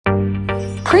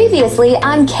Previously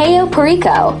on Cayo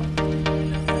Perico.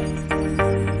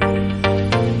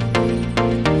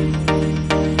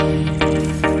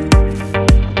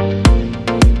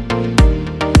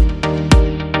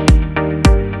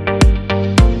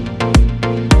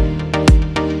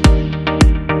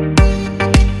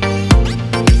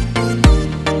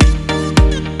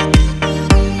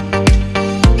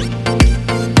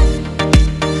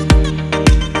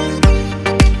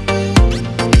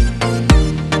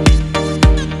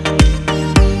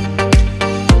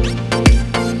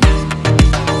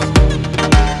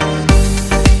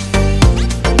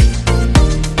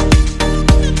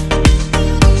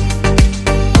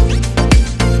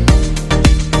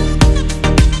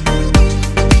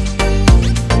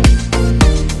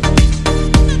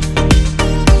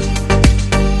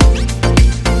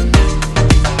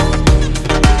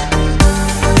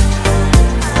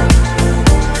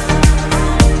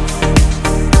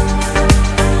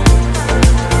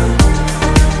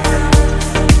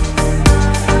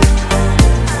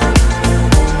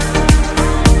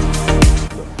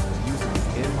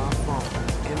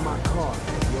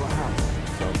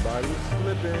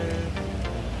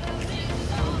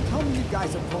 Tell me you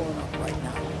guys are pulling up right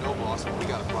now. No, boss. We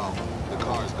got a problem. The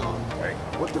car's gone. Hey,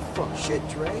 what the fuck? Shit,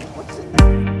 Trey? What's in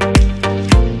there?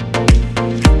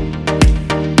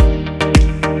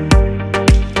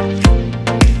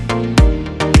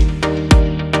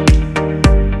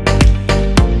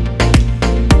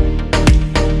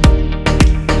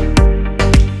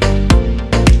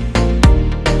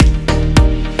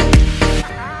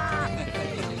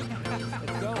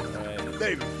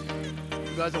 David,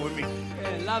 you guys are with me.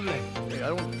 Yeah, lovely. Hey, I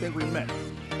don't think we met.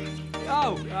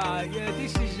 Oh, yeah,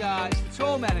 this is it's the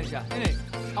tour manager, isn't it?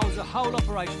 Holds the whole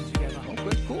operation together.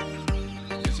 Okay, cool.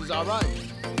 This is all right.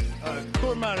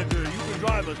 Tour manager, you can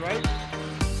drive us, right?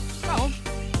 Go on.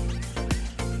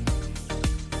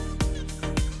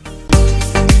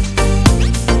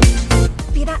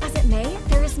 Be that as it may,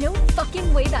 there is no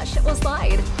fucking way that shit will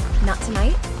slide. Not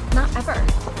tonight, not ever.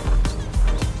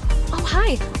 Oh,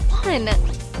 hi, Juan.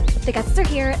 The guests are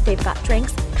here, they've got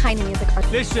drinks, kind of music.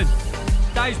 Listen,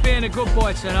 Dave's being a good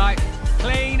boy tonight.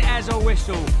 Clean as a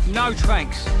whistle, no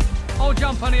tranks. I'll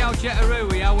jump on the old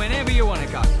jetsetters whenever you want to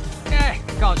go. Yeah,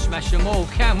 can't smash them all,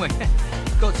 can we?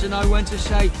 Got to know when to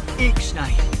say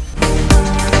ixnay.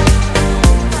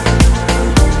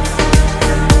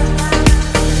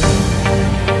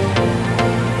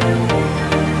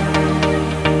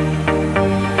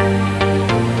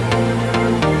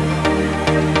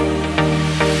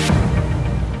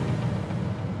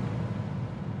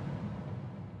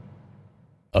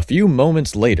 A few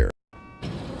moments later.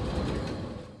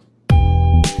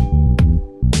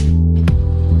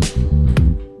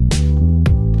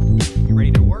 You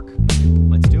ready to work?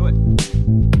 Let's do it.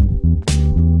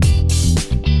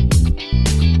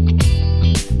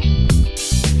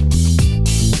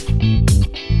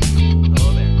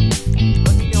 Hello there.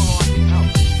 Let me know how I can help.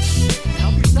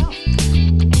 Help yourself.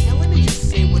 Now let me just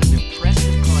say what an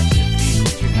impressive collection of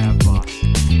vehicles you have, boss.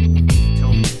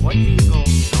 Tell me what vehicle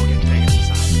I'll get paying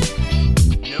aside.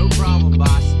 No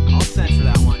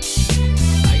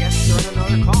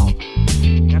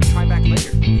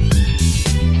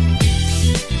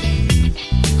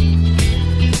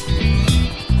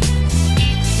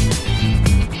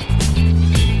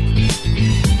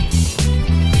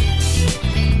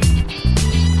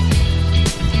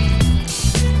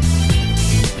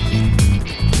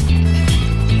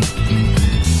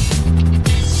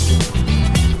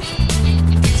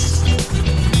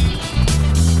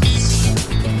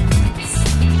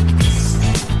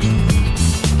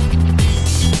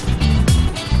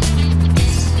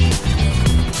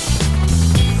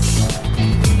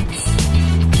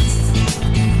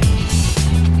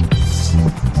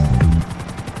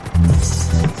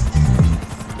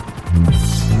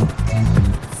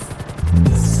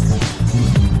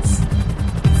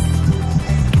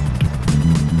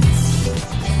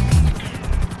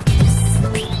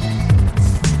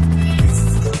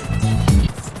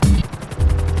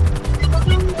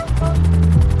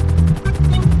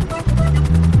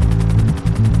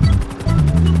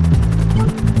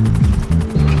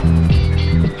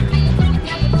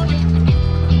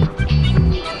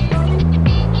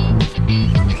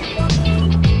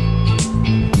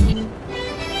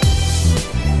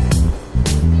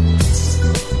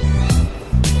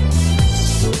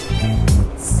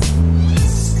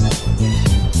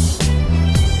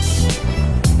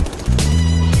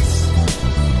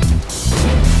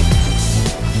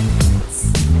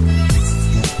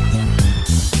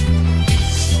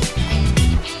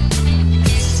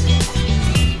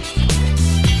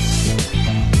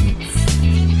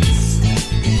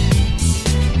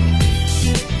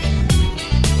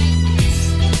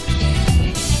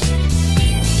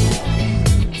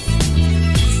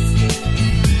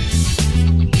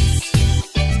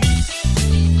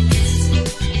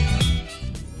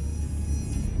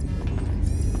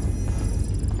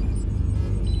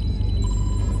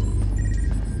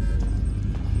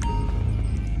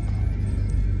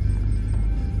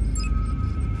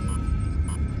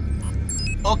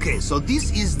Okay, so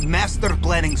this is the master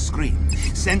planning screen,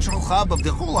 central hub of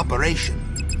the whole operation.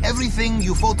 Everything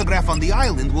you photograph on the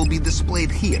island will be displayed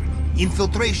here.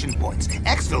 Infiltration points,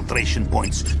 exfiltration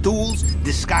points, tools,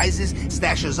 disguises,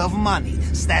 stashes of money,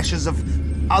 stashes of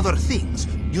other things.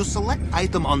 You select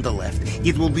item on the left.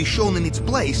 It will be shown in its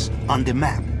place on the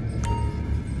map.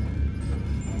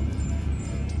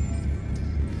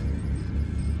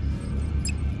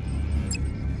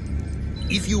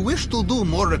 If you wish to do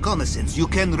more reconnaissance, you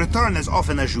can return as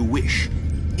often as you wish.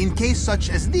 In case such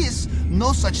as this,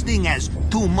 no such thing as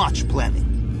too much planning.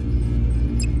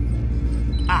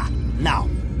 Now,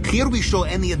 here we show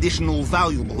any additional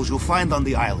valuables you'll find on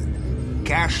the island.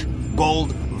 Cash,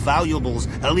 gold, valuables,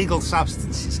 illegal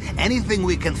substances, anything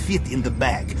we can fit in the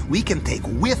bag, we can take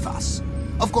with us.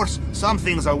 Of course, some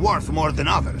things are worth more than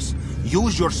others.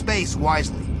 Use your space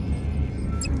wisely.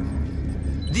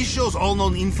 This shows all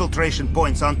known infiltration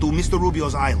points onto Mr.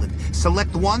 Rubio's island.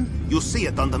 Select one, you'll see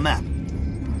it on the map.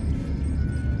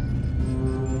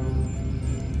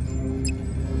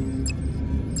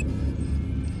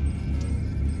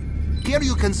 Here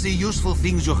you can see useful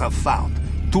things you have found.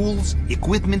 Tools,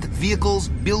 equipment, vehicles,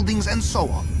 buildings, and so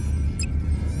on.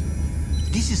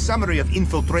 This is summary of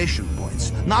infiltration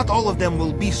points. Not all of them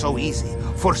will be so easy.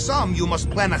 For some, you must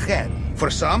plan ahead. For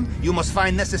some, you must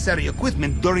find necessary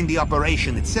equipment during the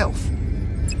operation itself.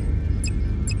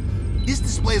 This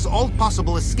displays all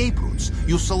possible escape routes.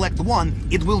 You select one,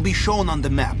 it will be shown on the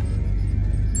map.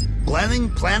 Planning,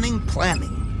 planning,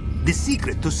 planning. The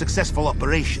secret to successful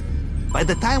operation. By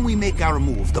the time we make our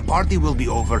move, the party will be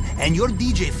over and your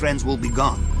DJ friends will be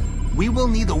gone. We will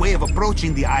need a way of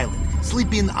approaching the island.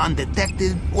 Sleep in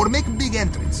undetected or make a big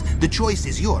entrance. The choice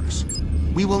is yours.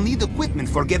 We will need equipment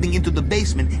for getting into the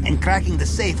basement and cracking the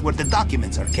safe where the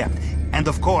documents are kept. And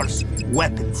of course,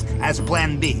 weapons, as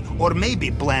Plan B, or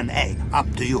maybe Plan A, up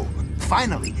to you.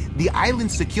 Finally, the island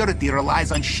security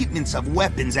relies on shipments of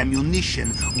weapons,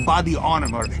 ammunition, body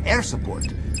armor, air support.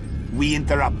 We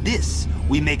interrupt this,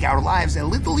 we make our lives a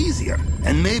little easier,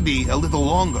 and maybe a little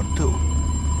longer too.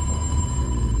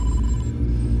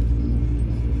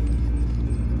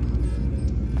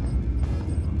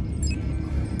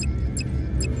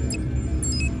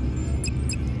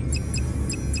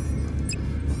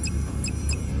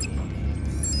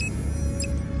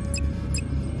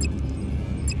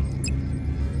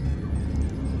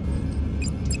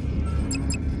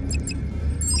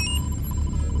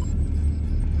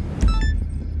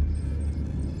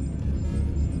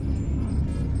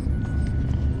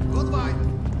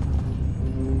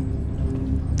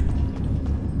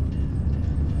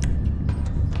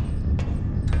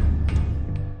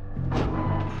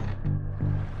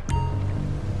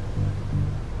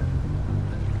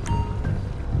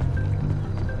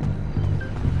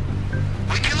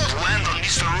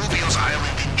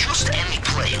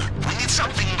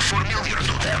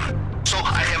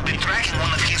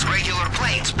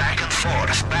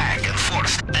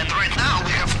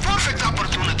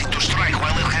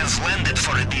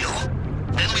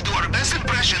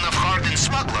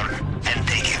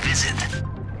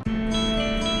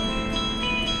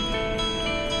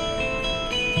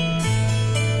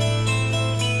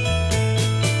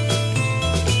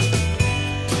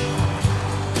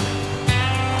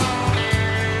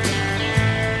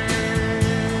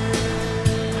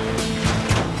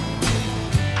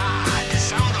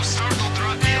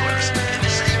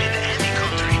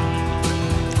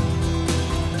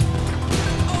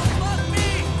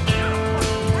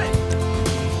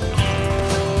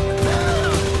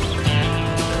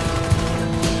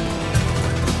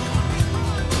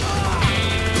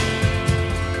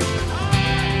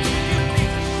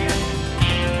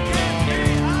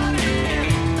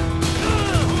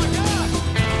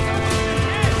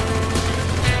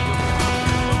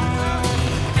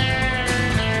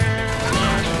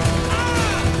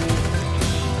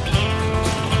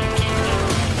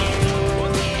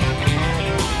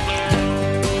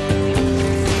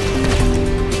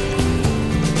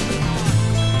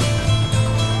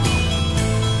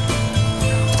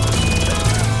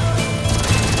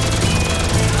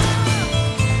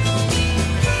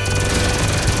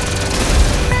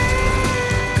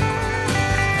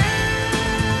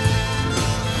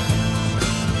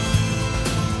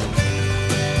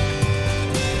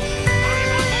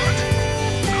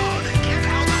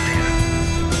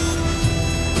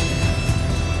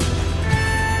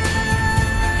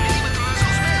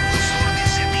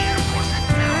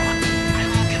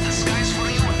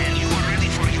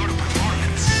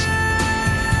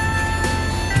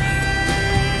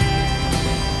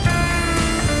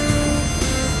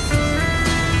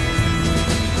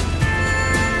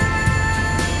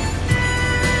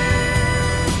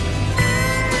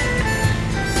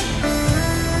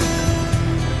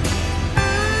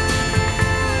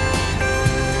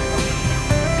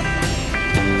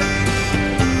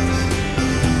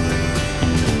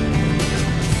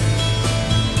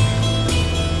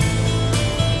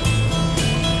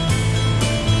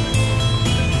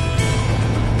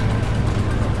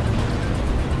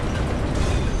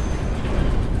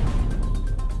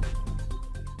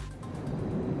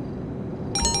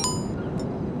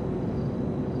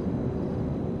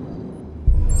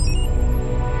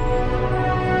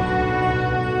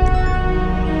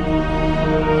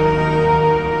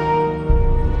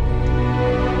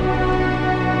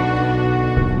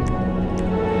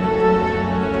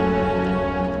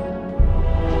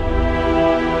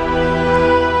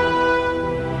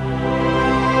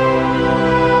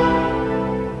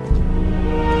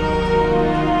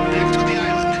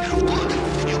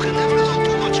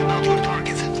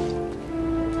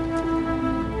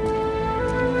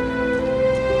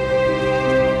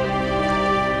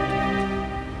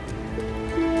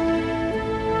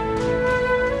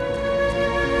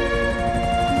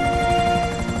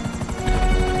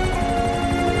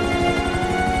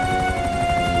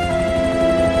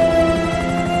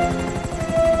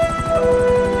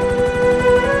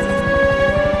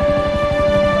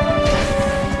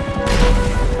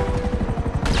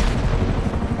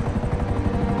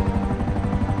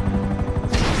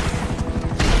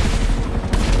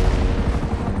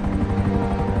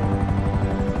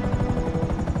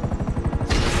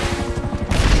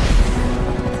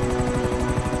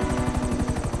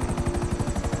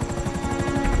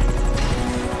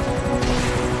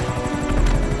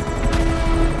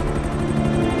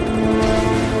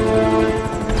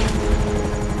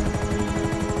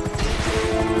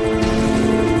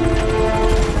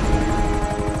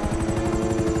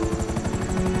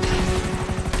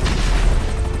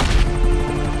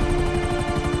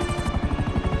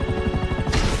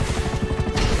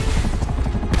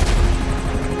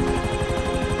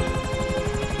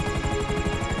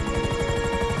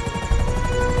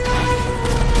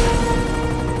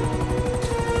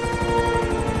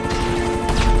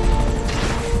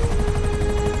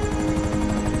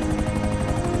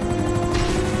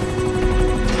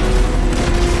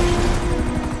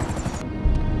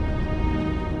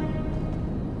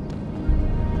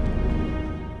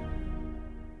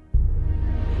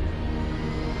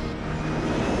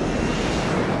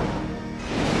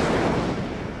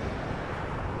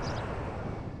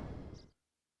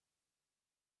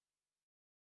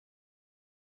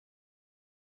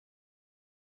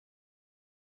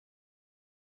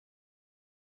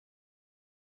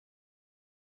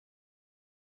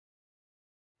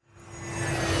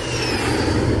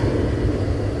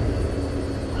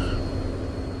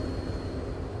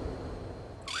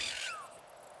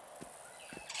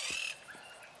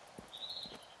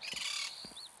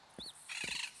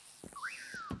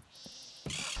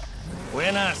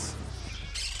 Buenas.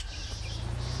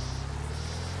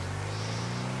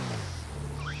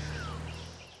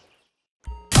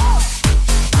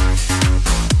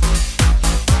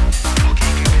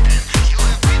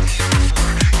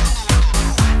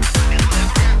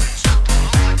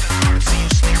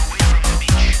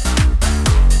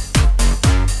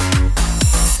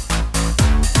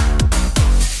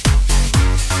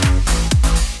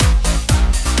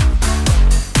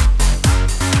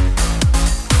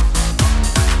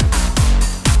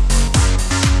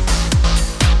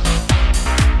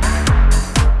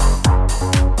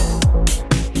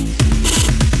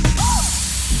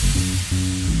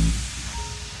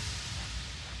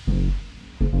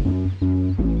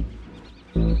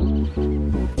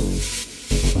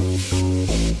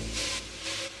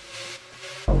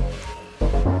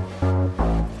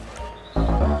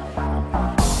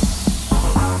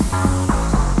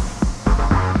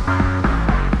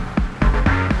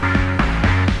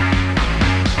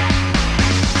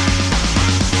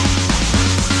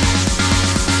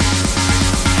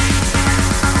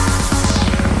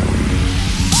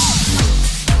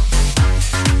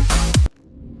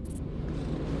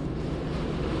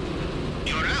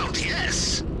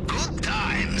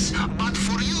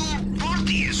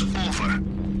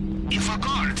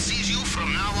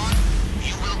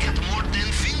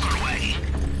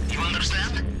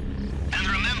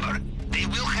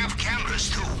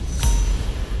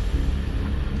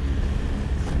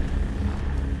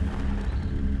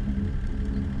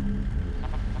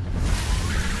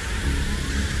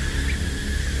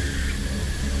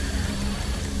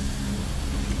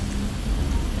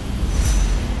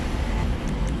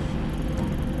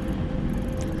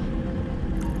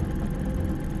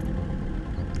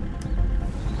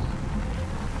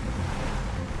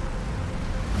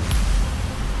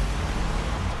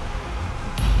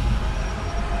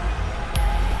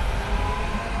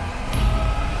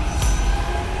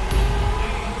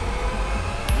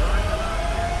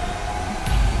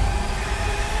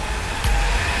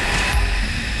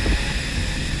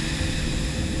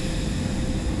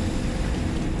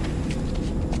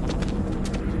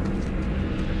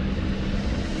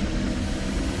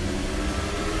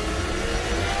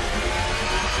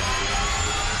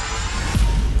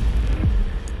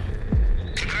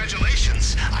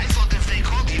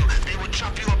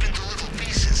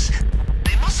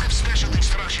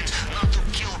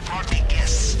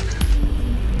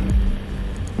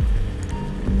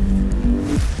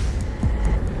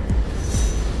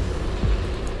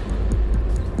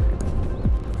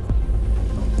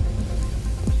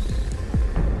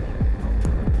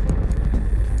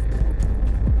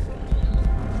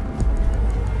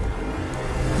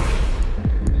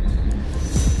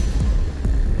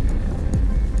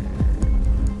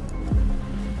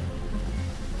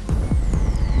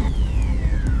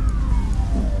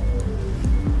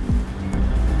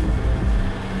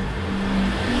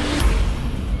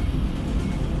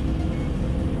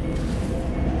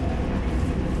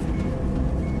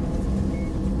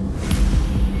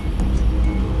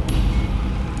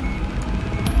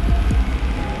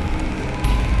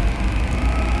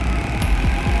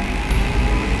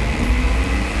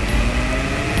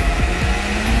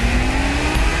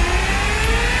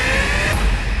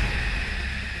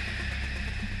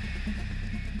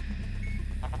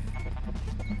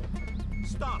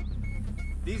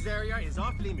 This area is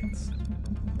off limits.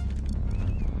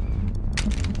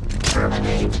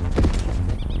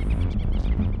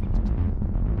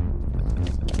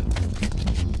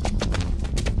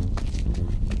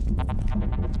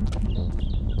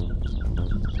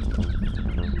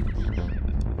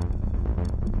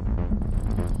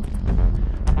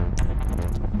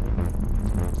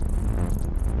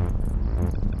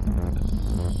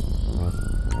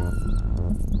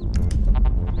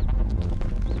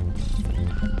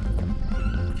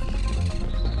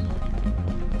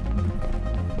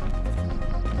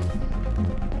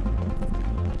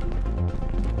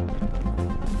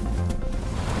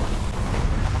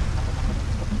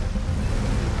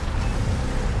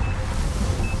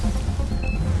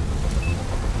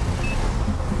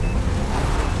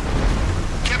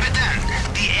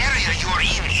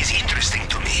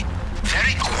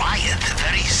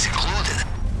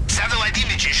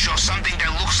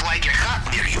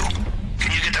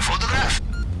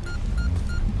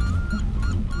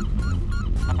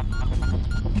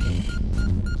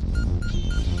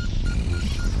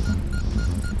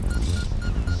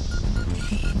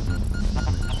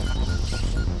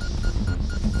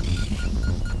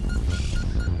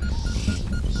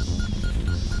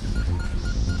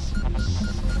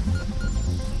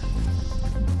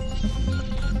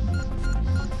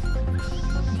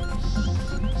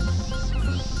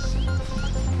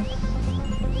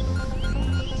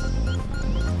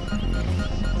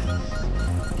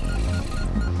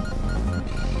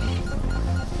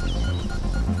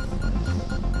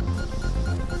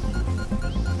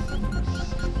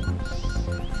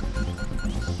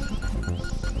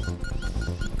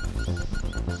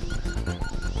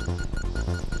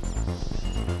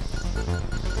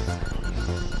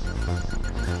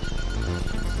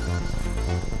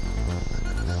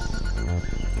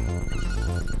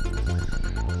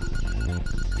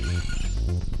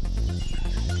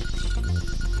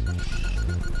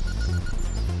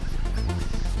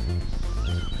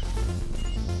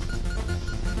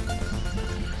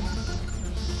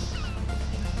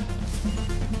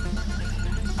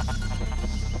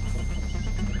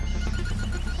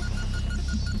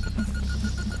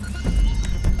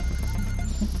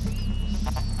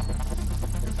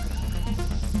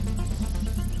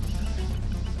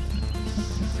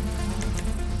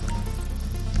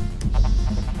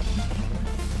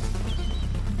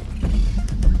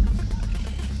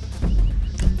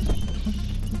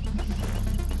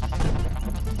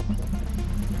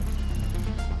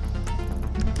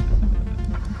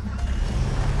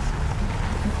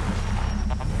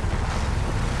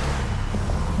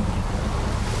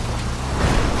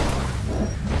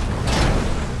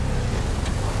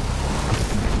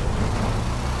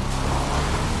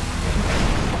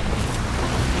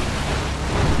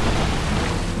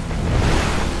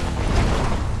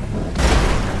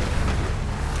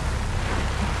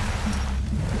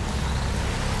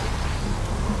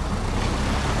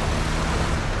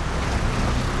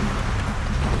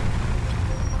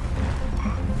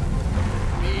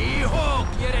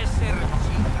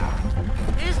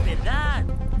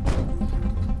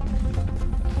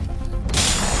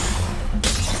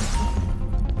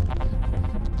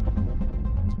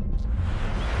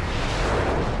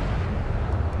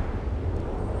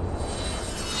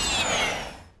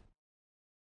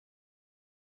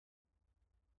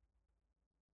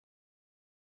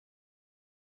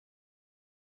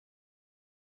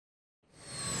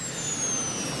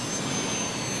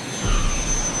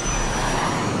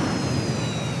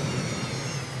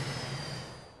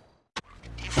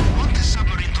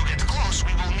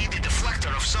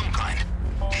 some kind.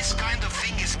 This kind of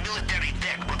thing is military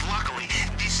tech, but luckily,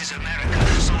 this is America.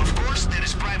 So of course, there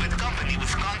is private company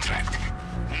with contract.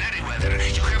 Merryweather,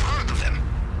 you have heard of them?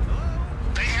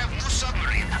 They have new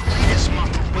submarine, latest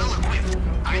model, well equipped.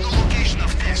 I know location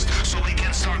of test, so we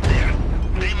can start there.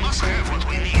 They must have what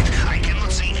we need. I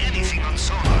cannot see anything on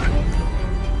sonar.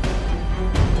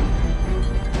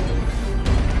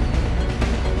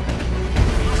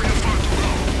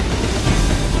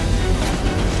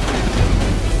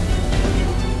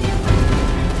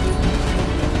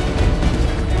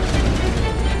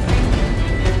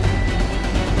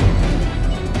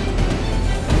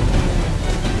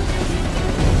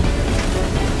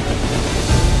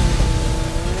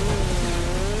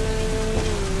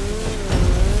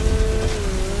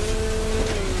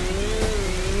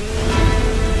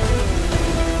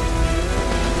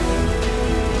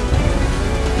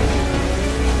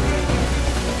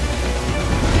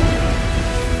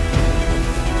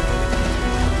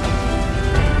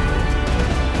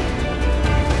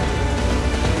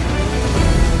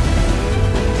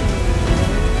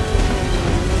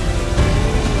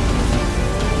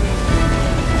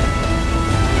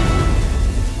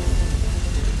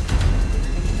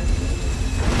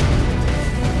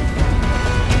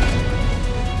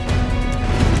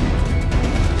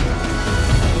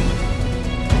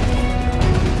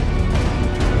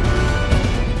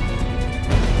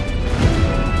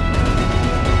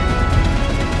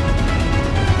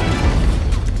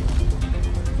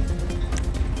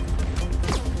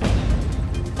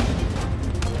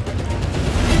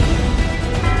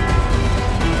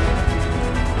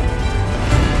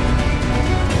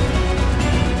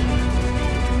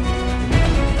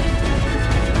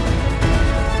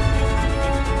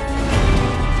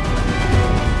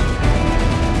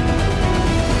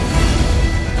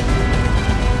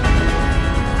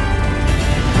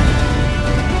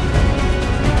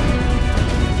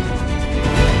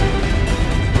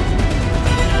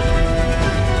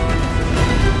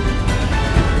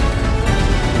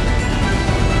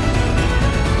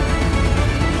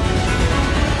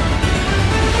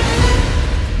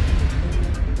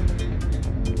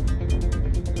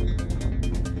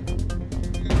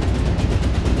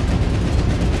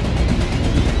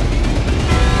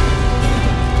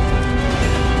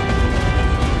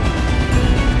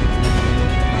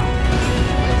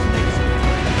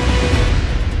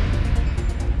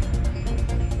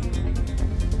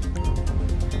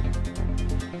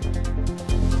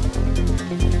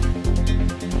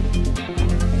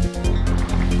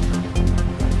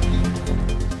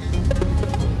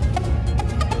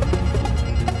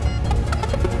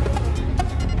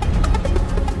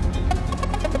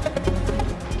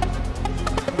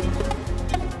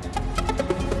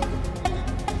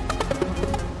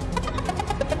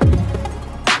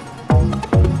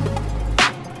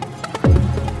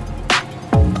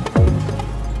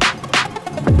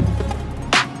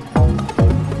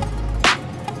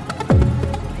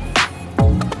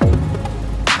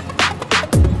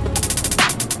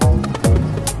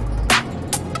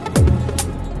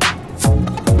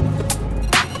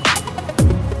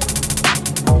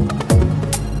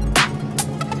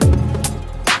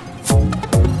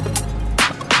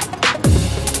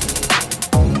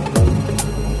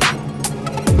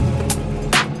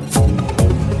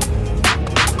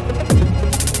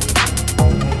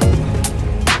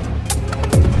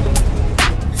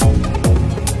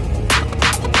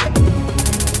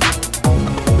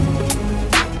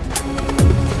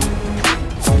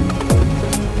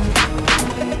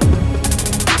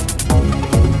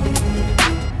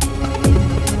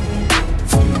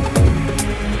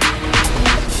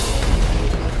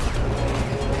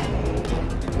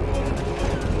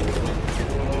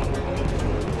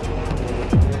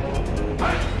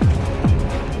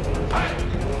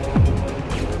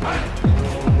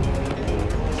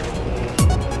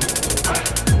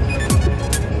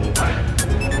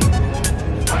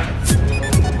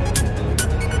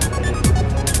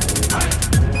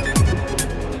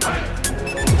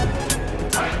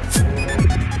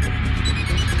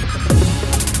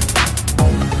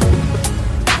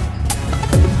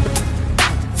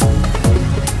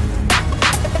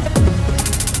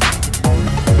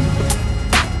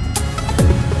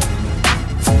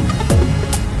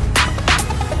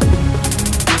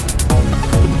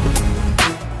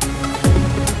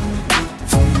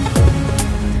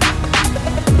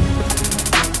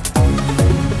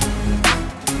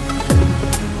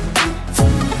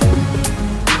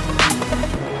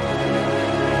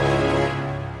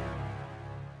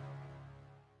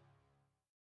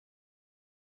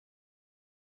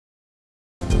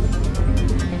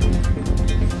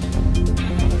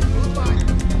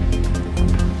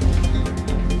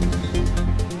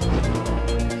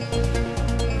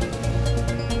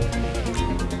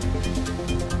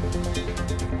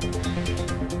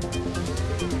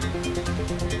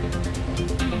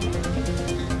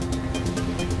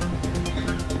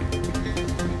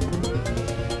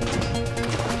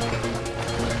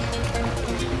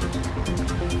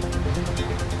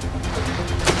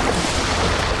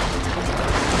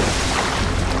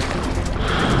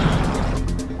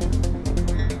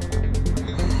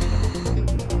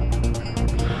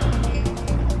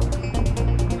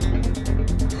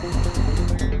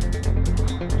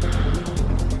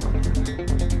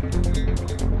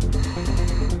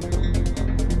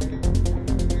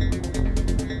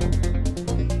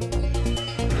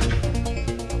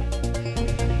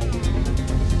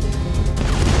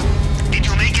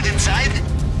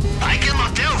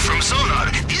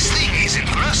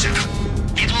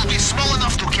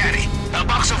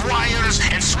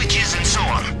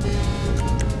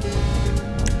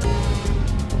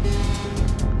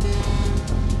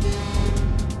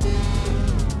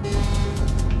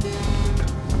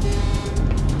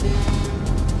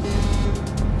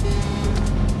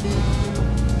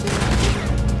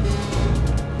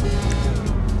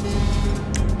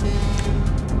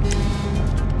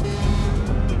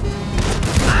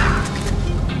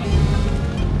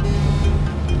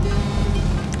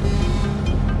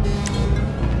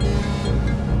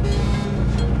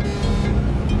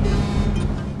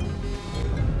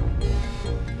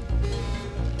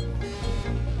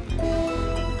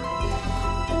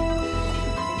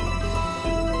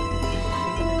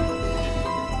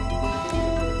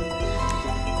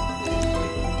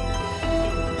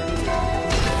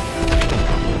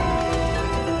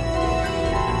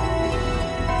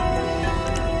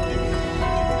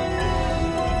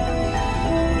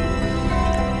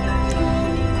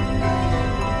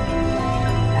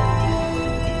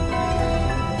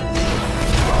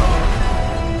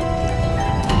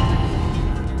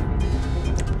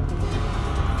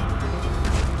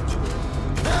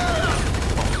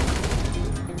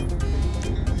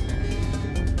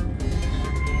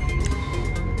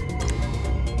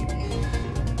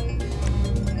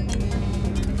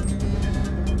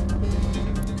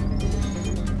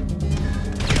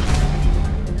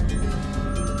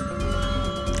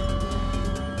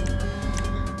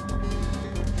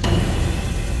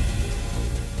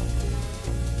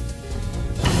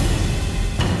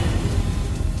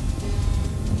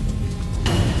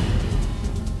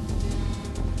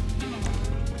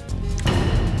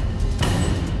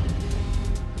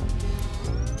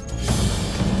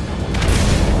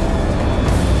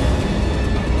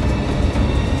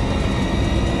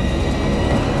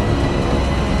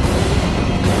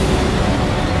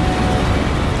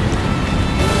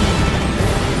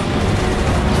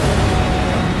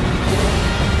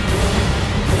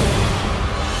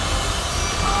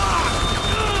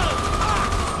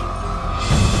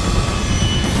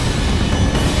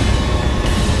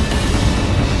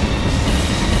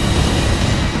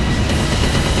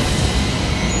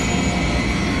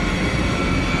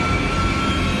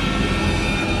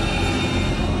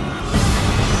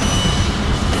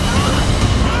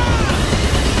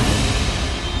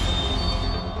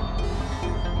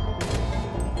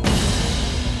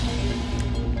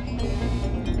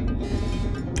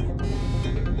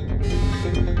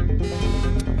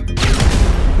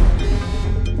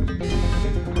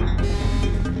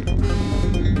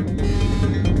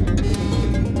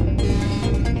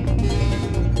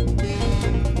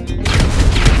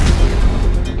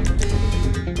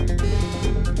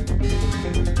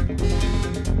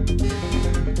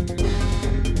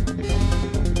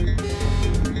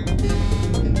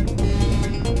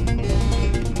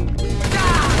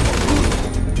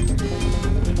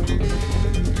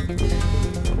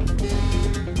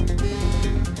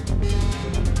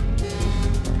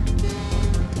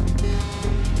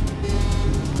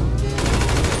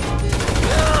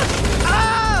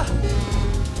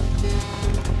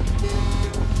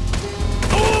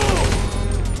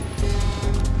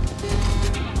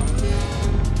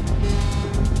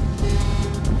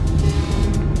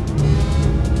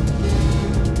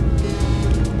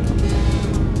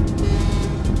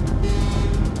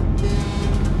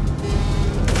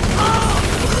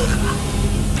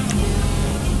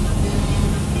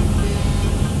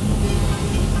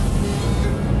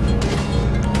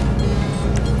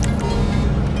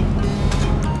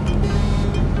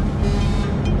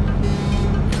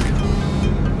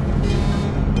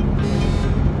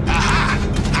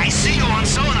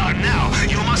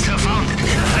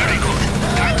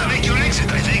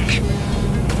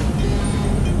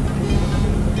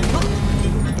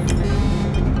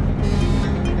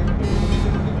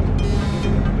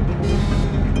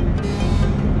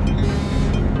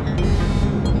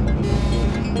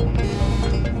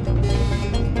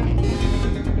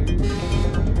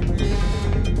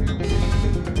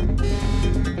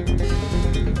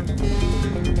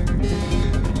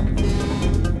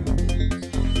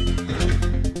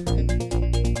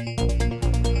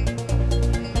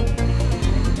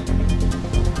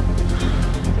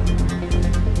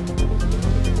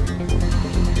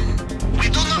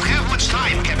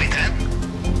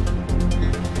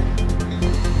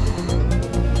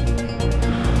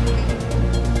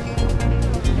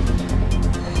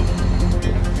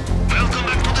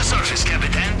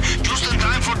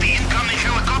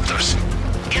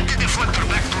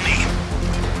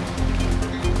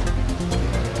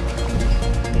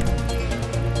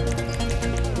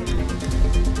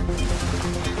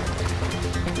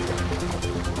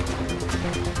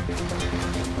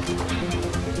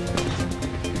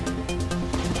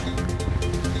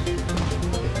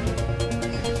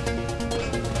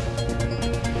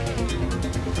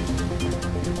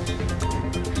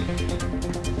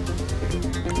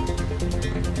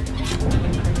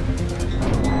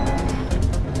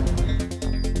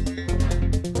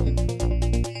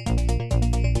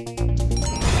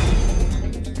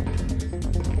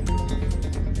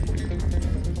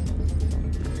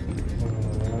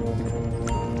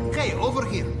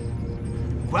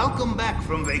 back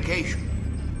from vacation.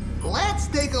 Let's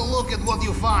take a look at what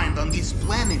you find on this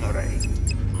planning array.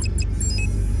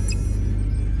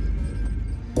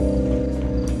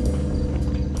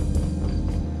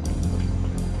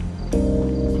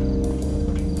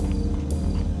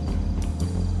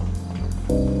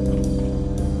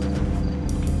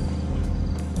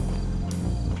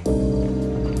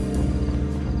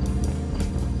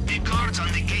 The guards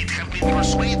on the gate have been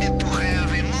persuaded to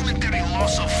have a momentary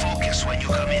loss of focus when you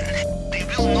come in. They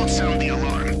will not sound the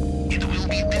alarm. It will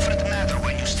be a different matter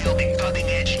when you steal the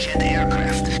cutting-edge jet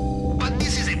aircraft. But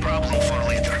this is a problem for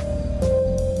later.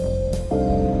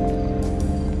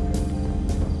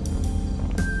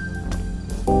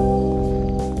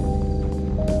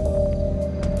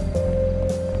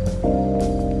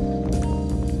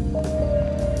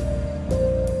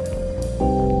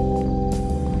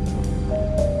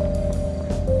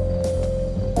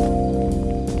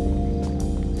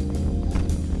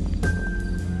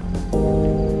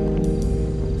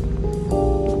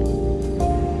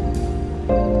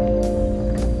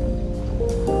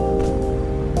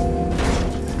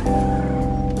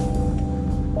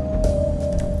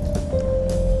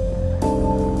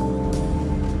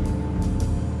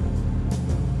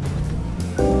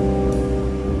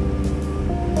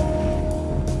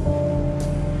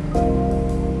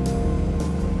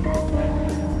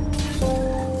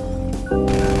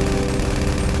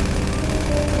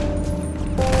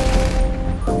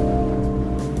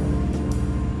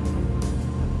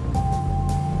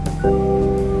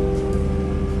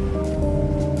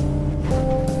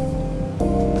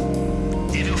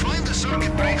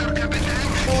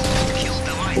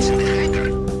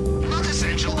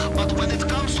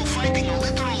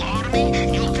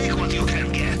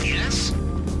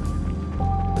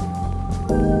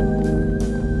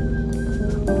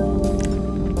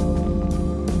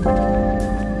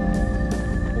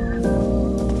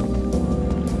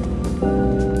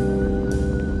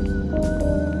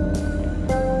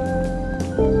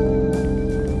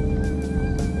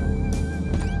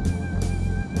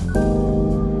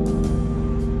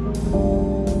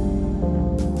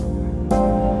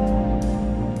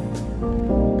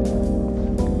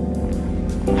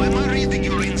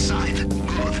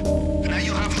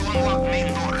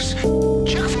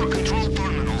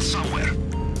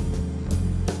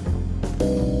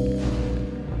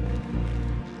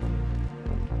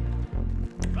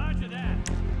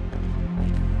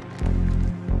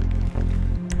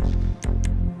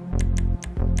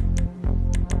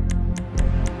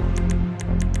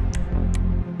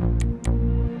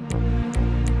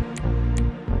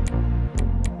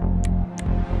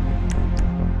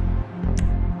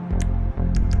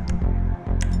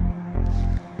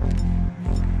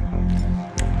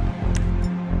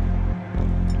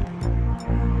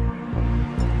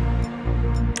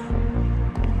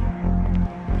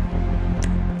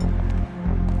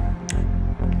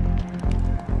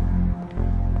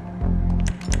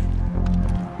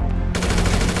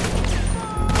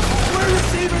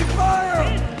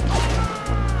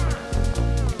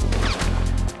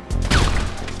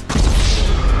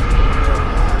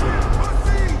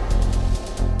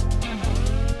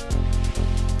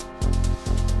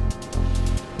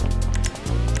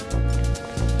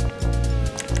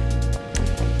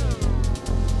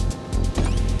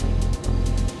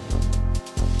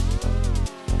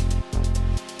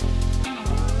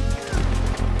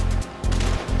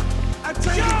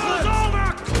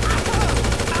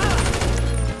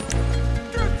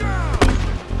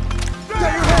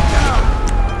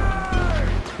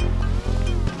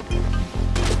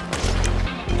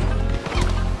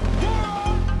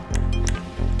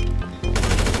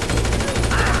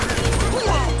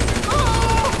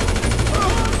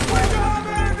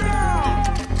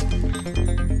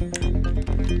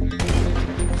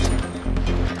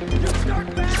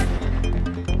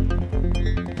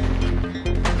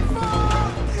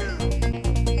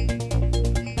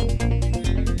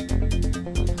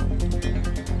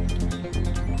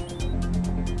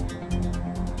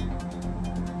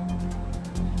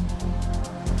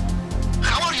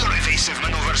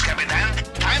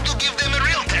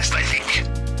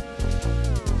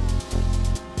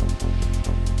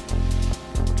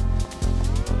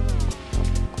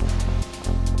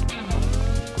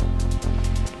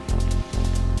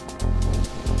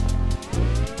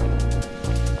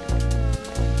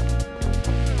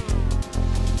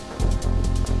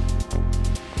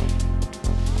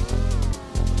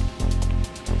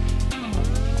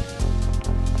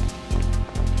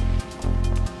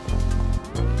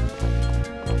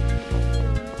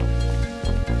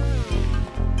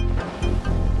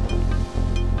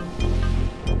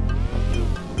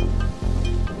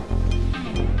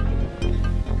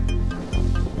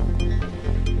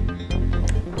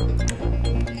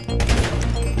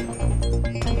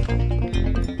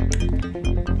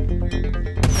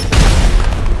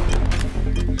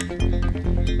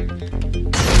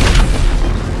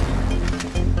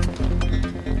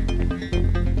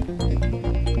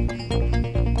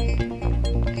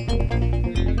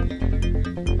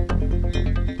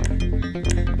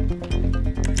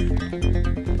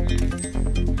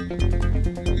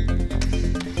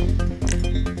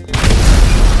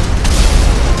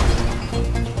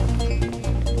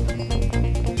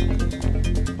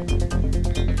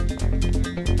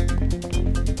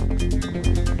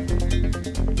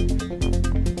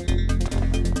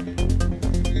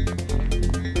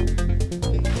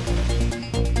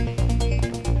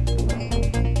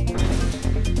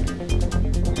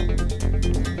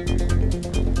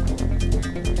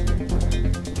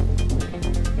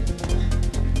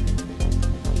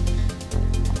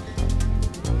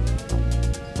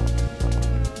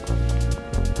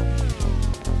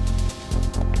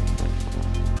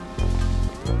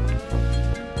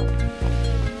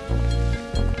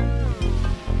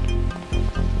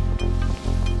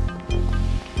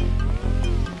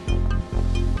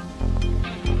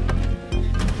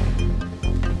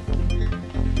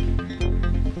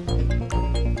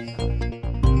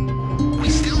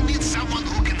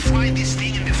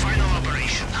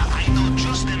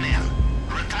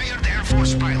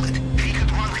 Force pilot. He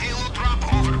could run Halo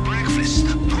drop over breakfast.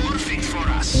 Perfect for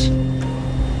us.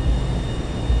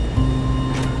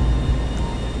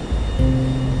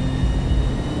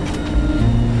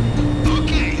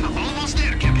 Okay, almost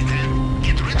there, Capitan.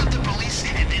 Get rid of the police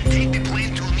and then take the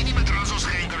plane to Mini Madrazo's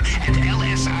hangar at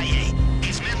LSIA.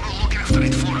 His men will look after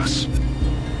it for us.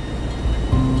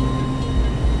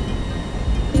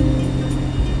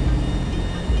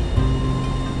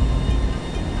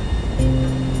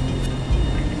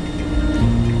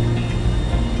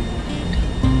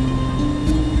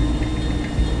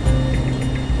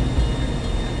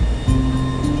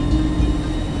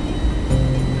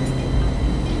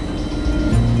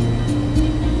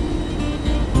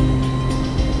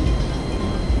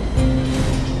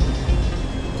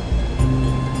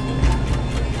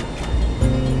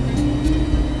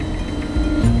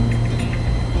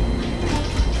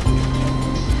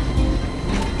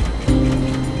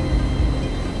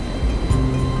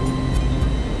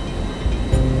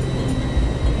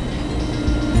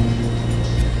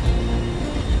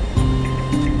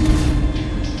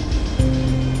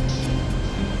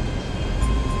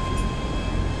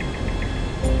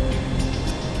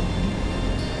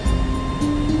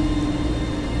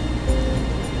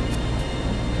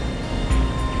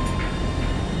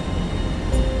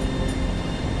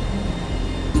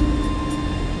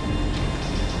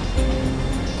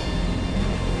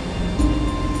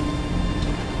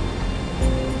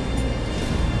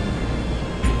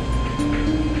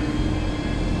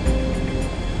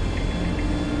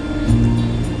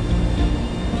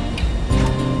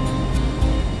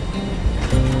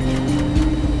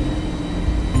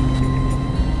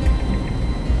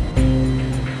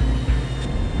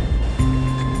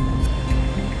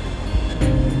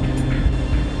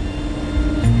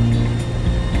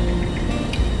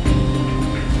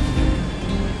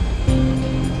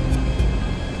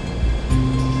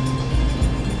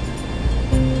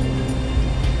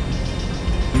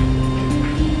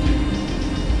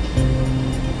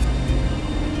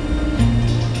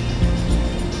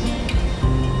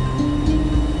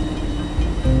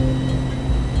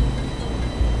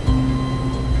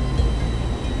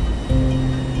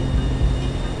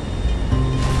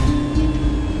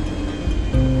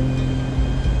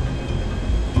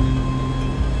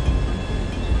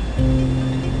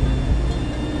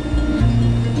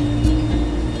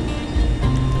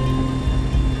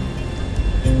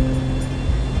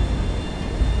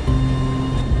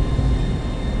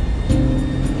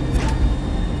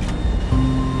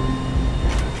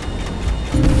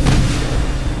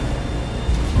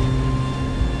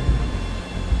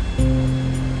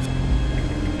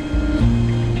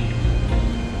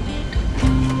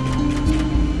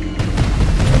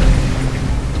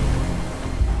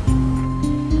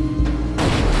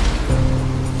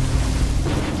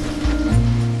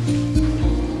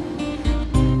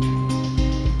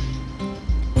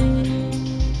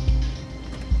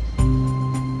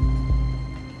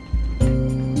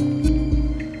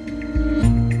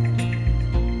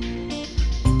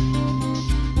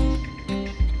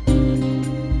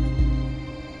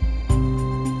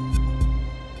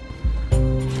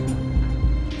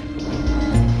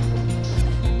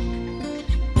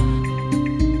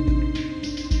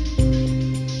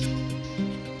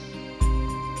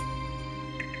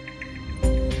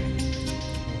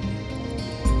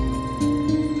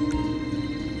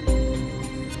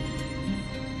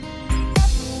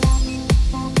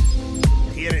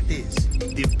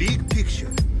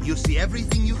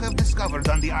 everything you have discovered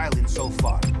on the island so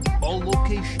far. All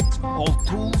locations, all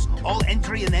tools, all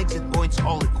entry and exit points,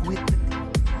 all equipment.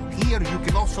 Here you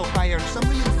can also hire some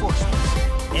reinforcements.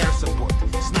 Air support,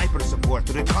 sniper support,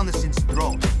 reconnaissance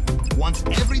drone. Once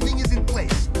everything is in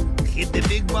place, hit the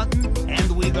big button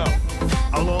and we go.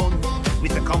 Alone,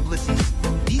 with accomplices,